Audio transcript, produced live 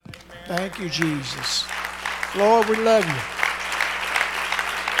Thank you, Jesus. Lord, we love you.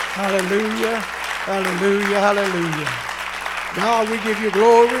 Hallelujah, hallelujah, hallelujah. God, we give you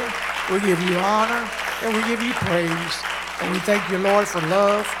glory, we give you honor, and we give you praise. And we thank you, Lord, for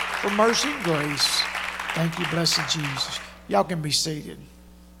love, for mercy and grace. Thank you, blessed Jesus. Y'all can be seated.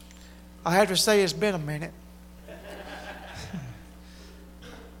 I have to say it's been a minute.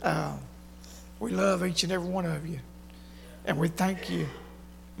 We love each and every one of you. And we thank you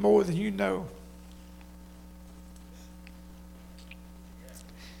more than you know.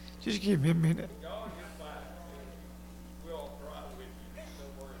 Just give me a minute.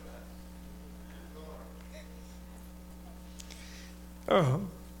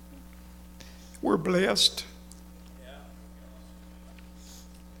 We're blessed.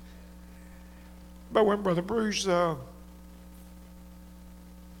 But when Brother Bruce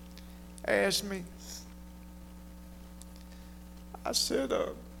asked me, I said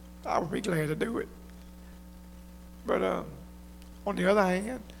I would be glad to do it. But on the other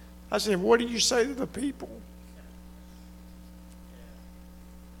hand, I said, what do you say to the people?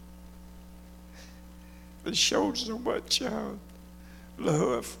 That showed so much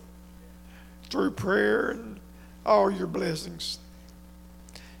love through prayer and all your blessings.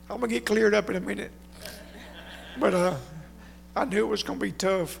 I'm going to get cleared up in a minute. But I knew it was going to be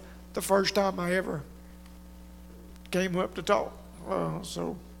tough the first time I ever came up to talk.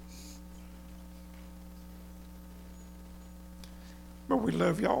 But we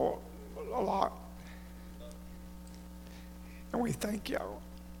love y'all a lot. And we thank y'all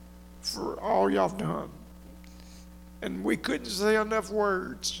for all y'all have done. And we couldn't say enough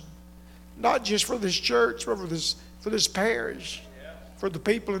words, not just for this church, but for this parish, for the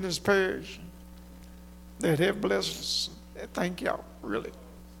people in this parish that have blessed us. Thank y'all, really.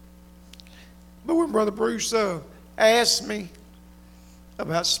 But when Brother Bruce asked me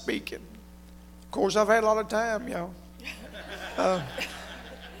about speaking, of course, I've had a lot of time, y'all.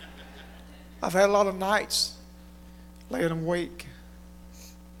 I've had a lot of nights laying awake,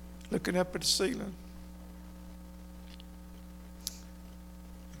 looking up at the ceiling.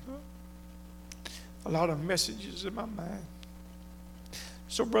 A lot of messages in my mind.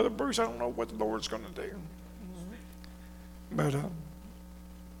 So, Brother Bruce, I don't know what the Lord's going to do. But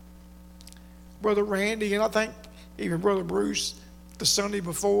Brother Randy, and I think even Brother Bruce, the Sunday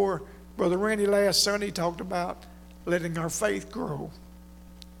before, Brother Randy last Sunday talked about letting our faith grow.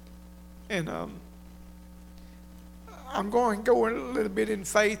 And I'm going to go in a little bit in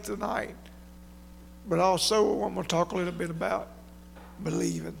faith tonight. But also I'm going to talk a little bit about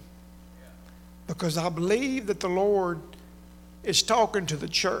believing. Because I believe that the Lord is talking to the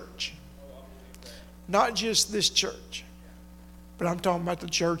church. Not just this church, but I'm talking about the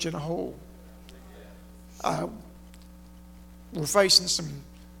church in a whole. We're facing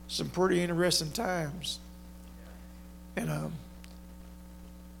some pretty interesting times. And,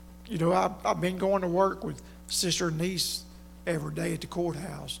 I've been going to work with sister and niece every day at the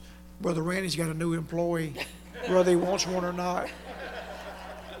courthouse. Brother Randy's got a new employee, whether he wants one or not.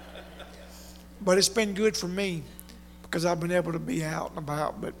 But it's been good for me because I've been able to be out and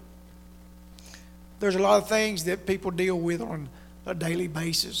about. But there's a lot of things that people deal with on a daily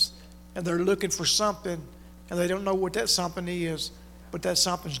basis. And they're looking for something, and they don't know what that something is, but that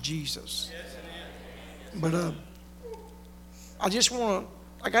something's Jesus. But I just want to,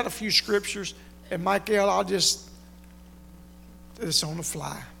 I got a few scriptures, and Michael, it's on the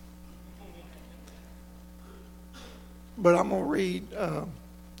fly. But I'm going to read,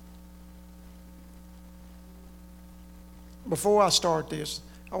 before I start this,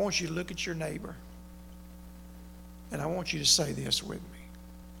 I want you to look at your neighbor, and I want you to say this with me.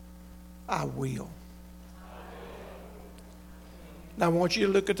 I will. Now I want you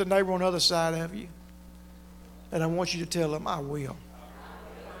to look at the neighbor on the other side of you, and I want you to tell them, I will.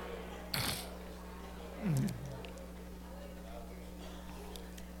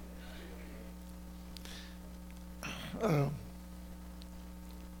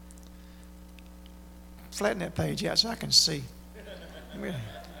 Flatten that page out so I can see.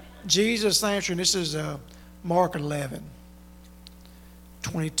 Jesus answering, this is Mark 11,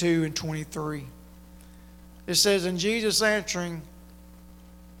 22 and 23. It says, and Jesus answering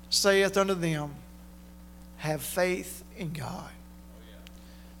saith unto them, have faith in God.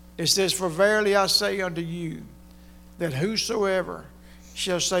 It says, for verily I say unto you, that whosoever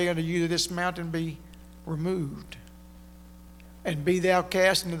shall say unto you that this mountain be removed, and be thou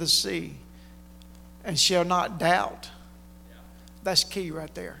cast into the sea, and shall not doubt. That's key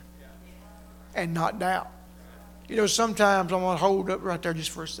right there. And not doubt. You know, sometimes I want to hold up right there just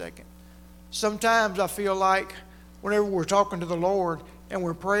for a second. Sometimes I feel like whenever we're talking to the Lord and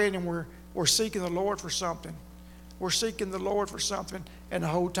we're praying and we're seeking the Lord for something. We're seeking the Lord for something, and the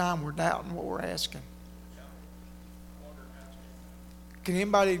whole time we're doubting what we're asking. Can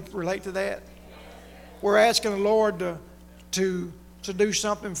anybody relate to that? We're asking the Lord to do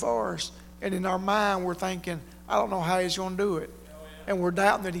something for us, and in our mind we're thinking, I don't know how He's going to do it, and we're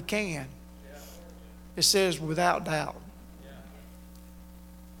doubting that He can. It says without doubt.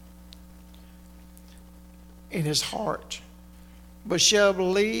 In his heart, but shall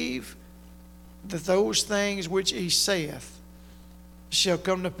believe that those things which he saith shall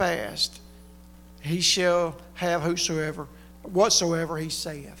come to pass. He shall have whatsoever he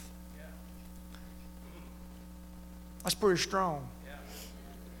saith. That's pretty strong.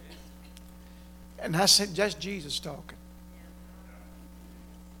 And that's Jesus talking.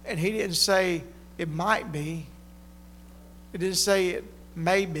 And he didn't say it might be. It didn't say it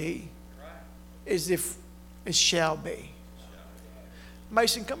may be. As if it shall be.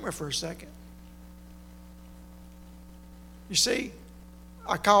 Mason, come here for a second. You see,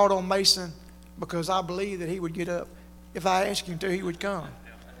 I called on Mason because I believed that he would get up. If I asked him to, he would come.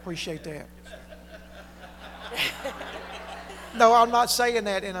 Appreciate that. No, I'm not saying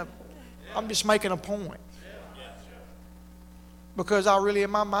that I'm just making a point. Because I really, in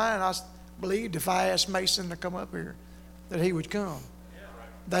my mind, I believed if I asked Mason to come up here, that he would come.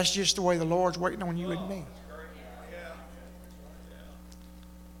 That's just the way the Lord's waiting on you and me.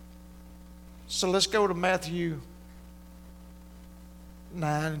 So let's go to Matthew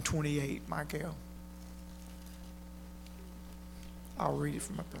 9:28, Michael. I'll read it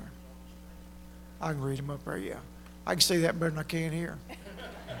from up there. I can read them up there, yeah. I can see that better than I can here.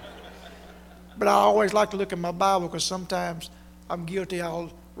 But I always like to look at my Bible because sometimes I'm guilty. I'll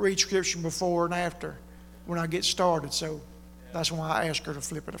read Scripture before and after when I get started. So that's why I ask her to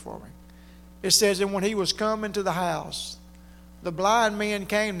flip it for me. It says, and when he was come into the house, the blind men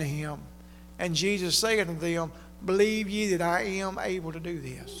came to him, and Jesus said unto them, believe ye that I am able to do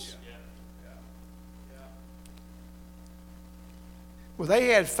this? Well, they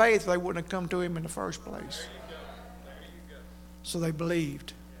had faith, they wouldn't have come to him in the first place. So they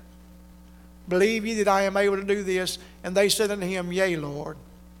believed. Believe ye that I am able to do this? And they said unto him, yea, Lord.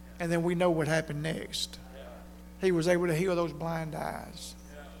 And then we know what happened next. He was able to heal those blind eyes.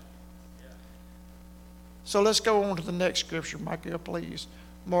 So let's go on to the next scripture, Michael, please.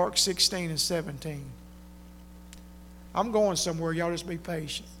 Mark 16 and 17. I'm going somewhere. Y'all just be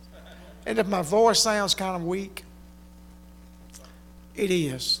patient. And if my voice sounds kind of weak, it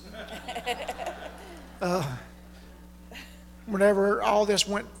is. Whenever all this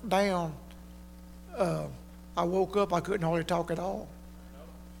went down, I woke up, I couldn't hardly talk at all.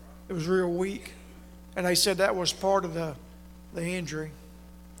 It was real weak. And they said that was part of the injury.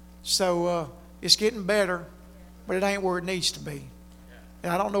 So it's getting better, but it ain't where it needs to be.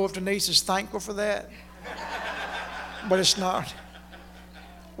 And I don't know if Denise is thankful for that, but it's not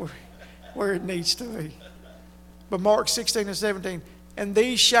where it needs to be. But Mark 16 and 17, and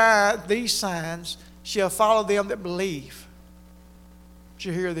these signs shall follow them that believe. Did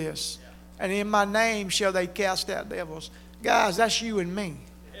you hear this? And in my name shall they cast out devils. Guys, that's you and me.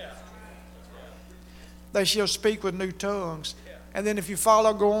 They shall speak with new tongues. And then if you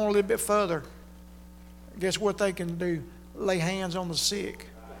follow, go on a little bit further. Guess what they can do? Lay hands on the sick,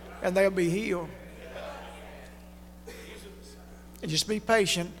 and they'll be healed. And just be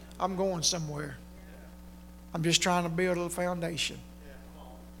patient. I'm going somewhere. I'm just trying to build a foundation.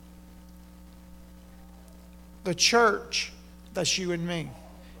 The church, that's you and me.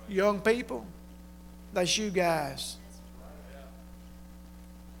 Young people, that's you guys.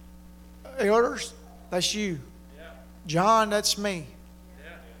 Elders, that's you. John, that's me.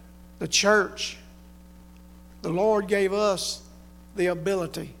 The church, the Lord gave us the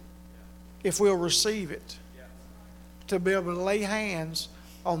ability, if we'll receive it, to be able to lay hands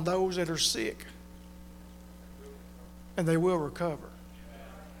on those that are sick, and they will recover.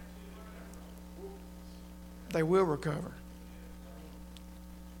 They will recover.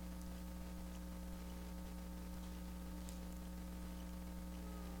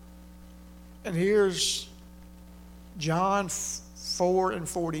 And here's John 4 and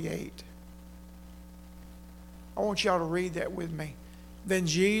 48. I want y'all to read that with me. Then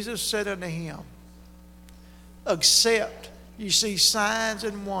Jesus said unto him, except you see signs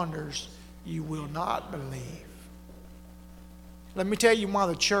and wonders, you will not believe. Let me tell you why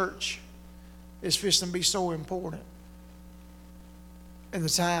the church is fixing to be so important in the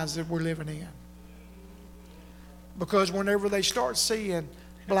times that we're living in. Because whenever they start seeing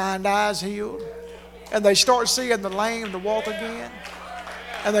blind eyes healed, and they start seeing the lame to walk again,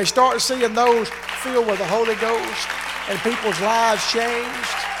 and they start seeing those filled with the Holy Ghost, and people's lives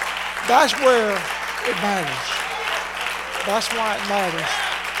changed, that's where it matters. That's why it matters.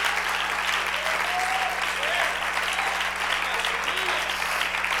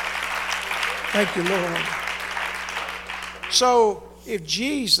 Thank you, Lord. So, if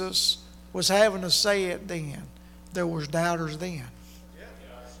Jesus was having to say it then, there was doubters then.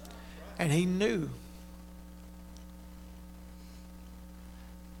 And he knew.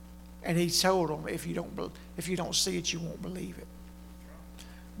 And he told them, if you don't see it, you won't believe it.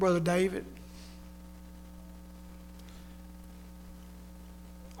 Brother David,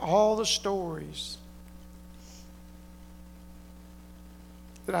 all the stories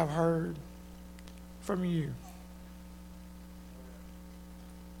that I've heard from you,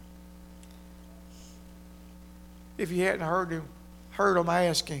 if you hadn't heard them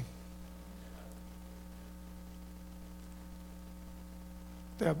asking,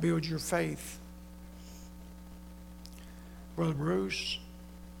 they'll build your faith. Brother Bruce,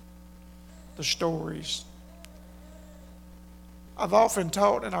 the stories. I've often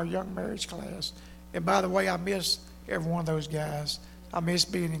taught in our young marriage class, and by the way, I miss every one of those guys. I miss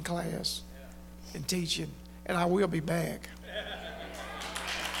being in class and teaching, and I will be back.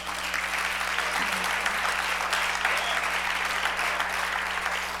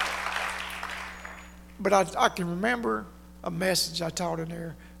 But I can remember a message I taught in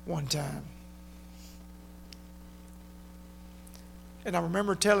there one time. And I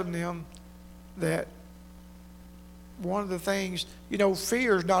remember telling them that one of the things,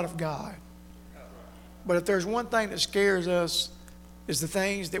 fear is not of God. But if there's one thing that scares us, is the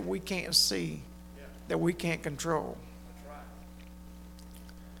things that we can't see, that we can't control.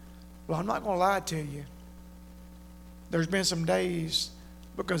 Well, I'm not going to lie to you. There's been some days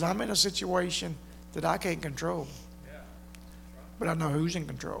because I'm in a situation that I can't control. But I know who's in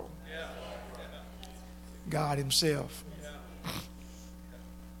control. God himself.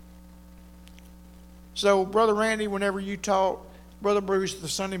 So, Brother Randy, whenever you taught Brother Bruce the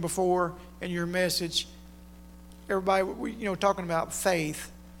Sunday before in your message, everybody, talking about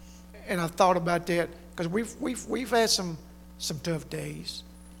faith, and I thought about that because we've had some tough days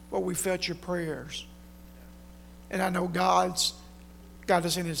where we felt your prayers, and I know God's got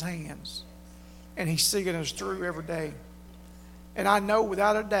us in His hands, and He's seeing us through every day, and I know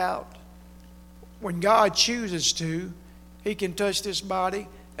without a doubt, when God chooses to, He can touch this body,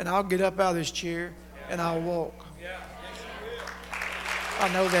 and I'll get up out of this chair and I'll walk. I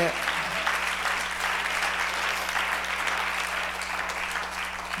know that.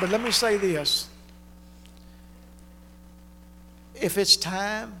 But let me say this. If it's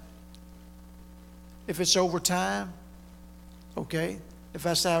time, if it's over time, okay. If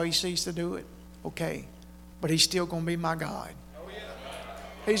that's how He sees to do it, okay. But He's still going to be my God.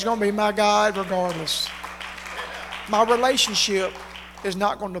 He's going to be my God regardless. My relationship is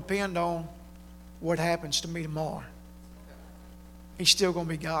not going to depend on what happens to me tomorrow. He's still going to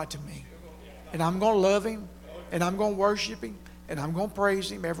be God to me. And I'm going to love Him, and I'm going to worship Him, and I'm going to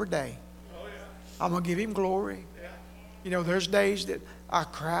praise Him every day. I'm going to give Him glory. There's days that I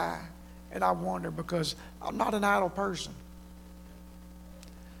cry and I wonder because I'm not an idle person.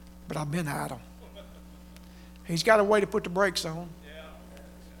 But I've been idle. He's got a way to put the brakes on.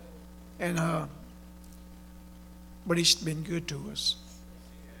 And but He's been good to us.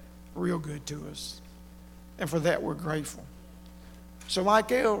 Real good to us. And for that we're grateful. So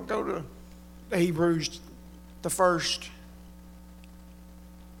Michael, go to the Hebrews, the first.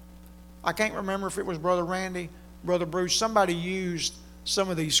 I can't remember if it was Brother Randy, Brother Bruce. Somebody used some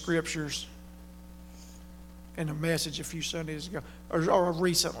of these scriptures in a message a few Sundays ago, or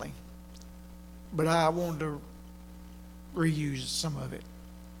recently. But I wanted to reuse some of it.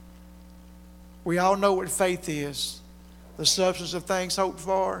 We all know what faith is. The substance of things hoped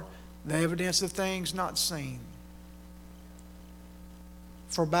for, the evidence of things not seen.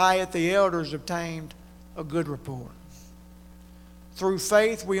 For by it the elders obtained a good report. Through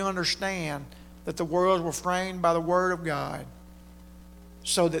faith we understand that the worlds were framed by the word of God,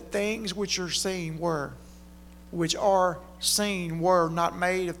 so that things which are seen were not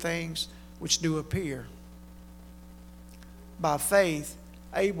made of things which do appear. By faith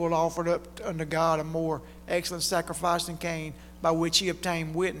Abel offered up unto God a more excellent sacrifice than Cain, by which he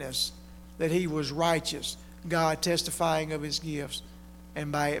obtained witness that he was righteous, God testifying of his gifts,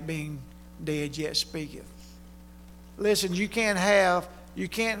 and by it being dead yet speaketh. Listen, you can't have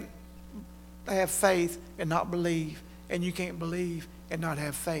faith and not believe, and you can't believe and not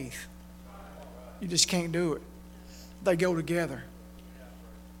have faith. You just can't do it. They go together.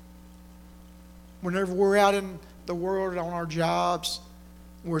 Whenever we're out in the world on our jobs,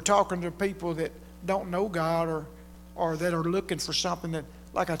 we're talking to people that don't know God or or that are looking for something that,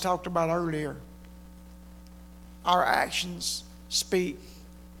 like I talked about earlier, our actions speak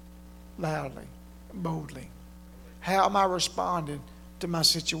loudly, boldly. How am I responding to my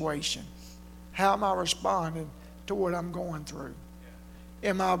situation? How am I responding to what I'm going through?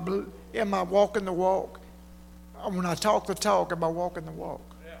 Am I walking the walk? When I talk the talk, am I walking the walk?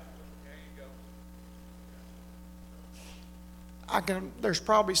 There's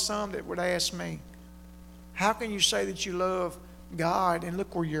probably some that would ask me, how can you say that you love God and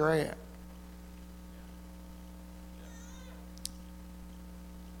look where you're at?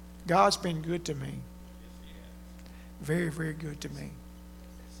 God's been good to me. Very, very good to me.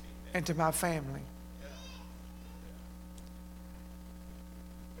 And to my family.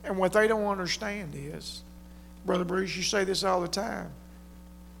 And what they don't understand is, Brother Bruce, you say this all the time,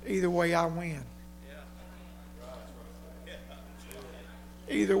 either way I win.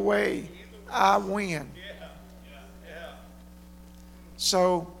 Either way I win.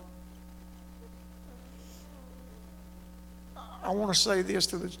 So I want to say this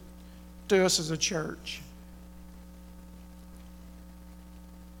to us as a church.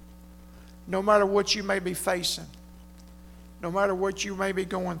 No matter what you may be facing, no matter what you may be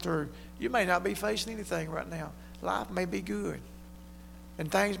going through, you may not be facing anything right now. Life may be good.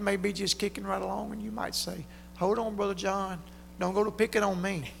 And things may be just kicking right along, and you might say, hold on, Brother John, don't go to picking on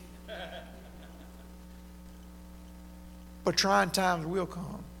me. But trying times will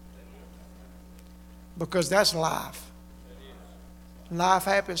come. Because that's life. Life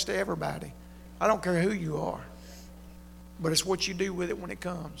happens to everybody. I don't care who you are. But it's what you do with it when it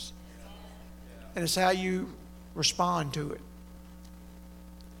comes. And it's how you respond to it.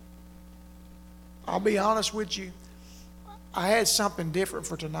 I'll be honest with you. I had something different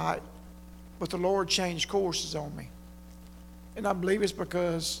for tonight. But the Lord changed courses on me. And I believe it's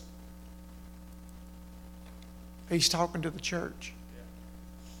because He's talking to the church.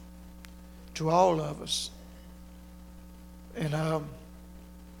 To all of us. And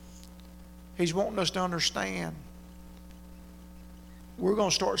He's wanting us to understand. We're going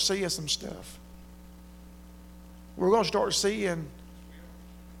to start seeing some stuff. We're going to start seeing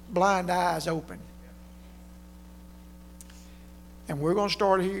blind eyes open. And we're going to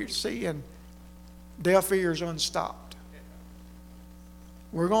start seeing deaf ears unstopped.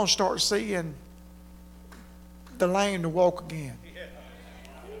 We're going to start seeing the lame to walk again.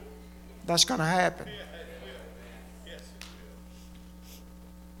 That's going to happen.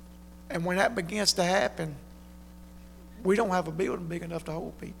 And when that begins to happen, we don't have a building big enough to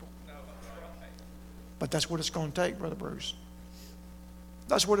hold people. But that's what it's going to take, Brother Bruce.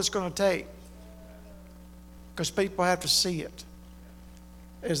 That's what it's going to take. Because people have to see it,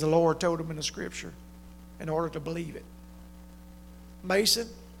 as the Lord told them in the Scripture, in order to believe it. Mason,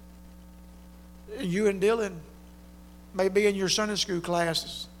 you and Dylan may be in your Sunday school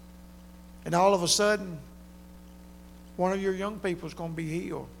classes, and all of a sudden, one of your young people is going to be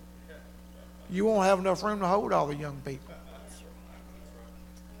healed. You won't have enough room to hold all the young people.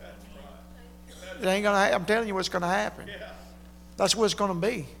 It ain't gonna. I'm telling you what's going to happen. That's what it's going to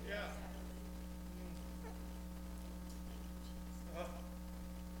be.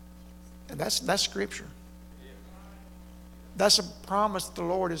 And that's Scripture. That's a promise that the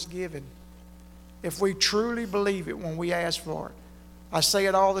Lord has given. If we truly believe it when we ask for it. I say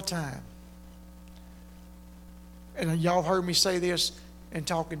it all the time. And y'all heard me say this in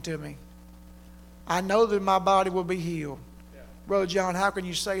talking to me. I know that my body will be healed. Brother John, how can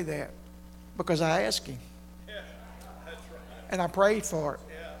you say that? Because I asked Him. And I prayed for it.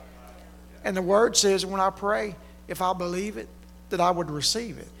 And the Word says when I pray, if I believe it, that I would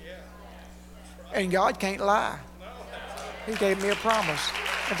receive it. And God can't lie. He gave me a promise.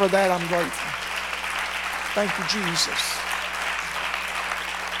 And for that I'm grateful. Thank you, Jesus.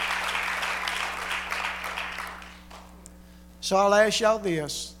 So I'll ask y'all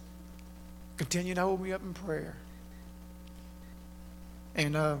this. Continue to hold me up in prayer.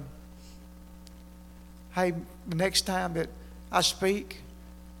 And hey, the next time that I speak,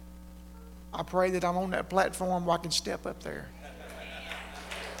 I pray that I'm on that platform where I can step up there.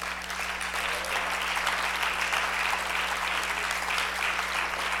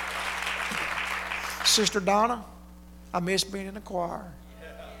 Sister Donna, I miss being in the choir.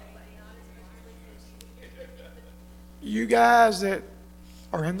 You guys that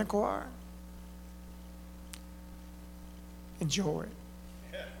are in the choir, enjoy it.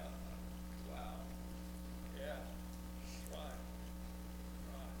 Wow. Yeah. Right.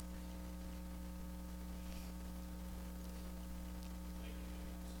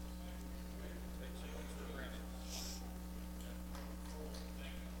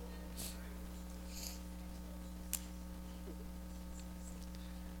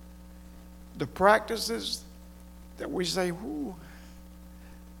 the practices that we say, "Whoo,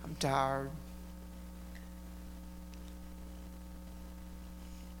 I'm tired."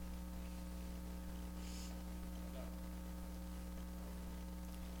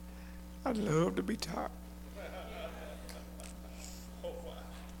 I'd love to be tired. Oh, wow.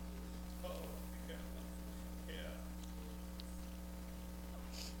 Oh, yeah. Yeah.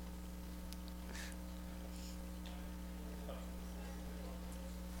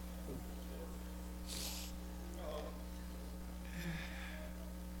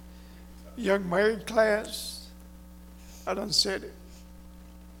 Young married class, I done said it.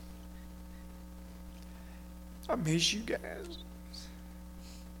 I miss you guys.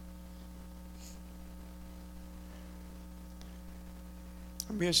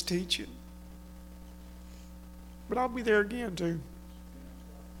 I miss teaching. But I'll be there again too.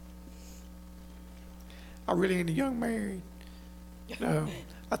 I really ain't a young married. No.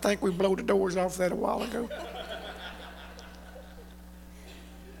 I think we blew the doors off that a while ago.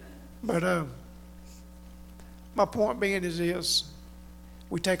 But my point being is this: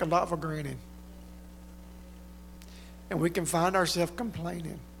 we take a lot for granted. And we can find ourselves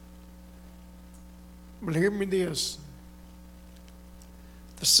complaining. But hear me this: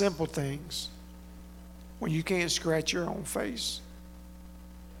 the simple things, when you can't scratch your own face.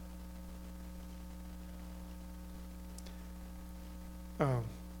 Yeah.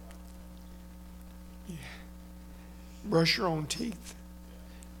 Brush your own teeth.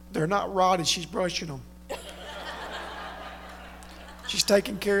 They're not rotted, she's brushing them. She's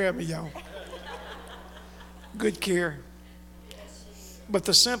taking care of me, y'all. Good care. But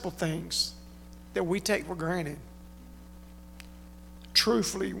the simple things that we take for granted,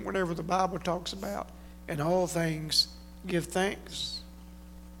 truthfully, whenever the Bible talks about, in all things, give thanks.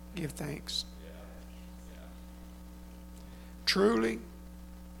 Give thanks. Truly,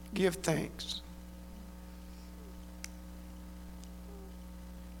 give thanks.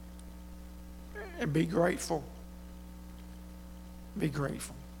 And be grateful. Be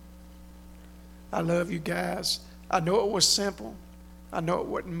grateful. I love you guys. I know it was simple. I know it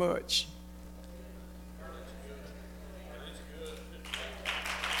wasn't much.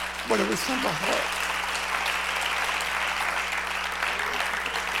 But it was from my heart.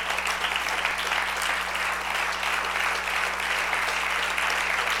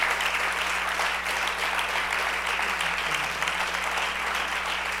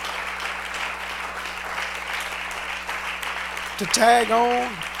 To tag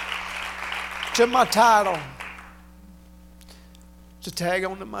on to my title. To tag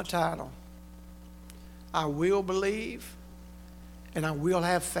on to my title. I will believe and I will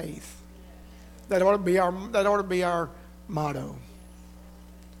have faith. That ought to be our motto.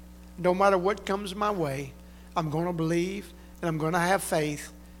 No matter what comes my way, I'm going to believe and I'm going to have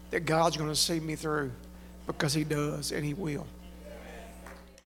faith that God's going to see me through, because He does and He will.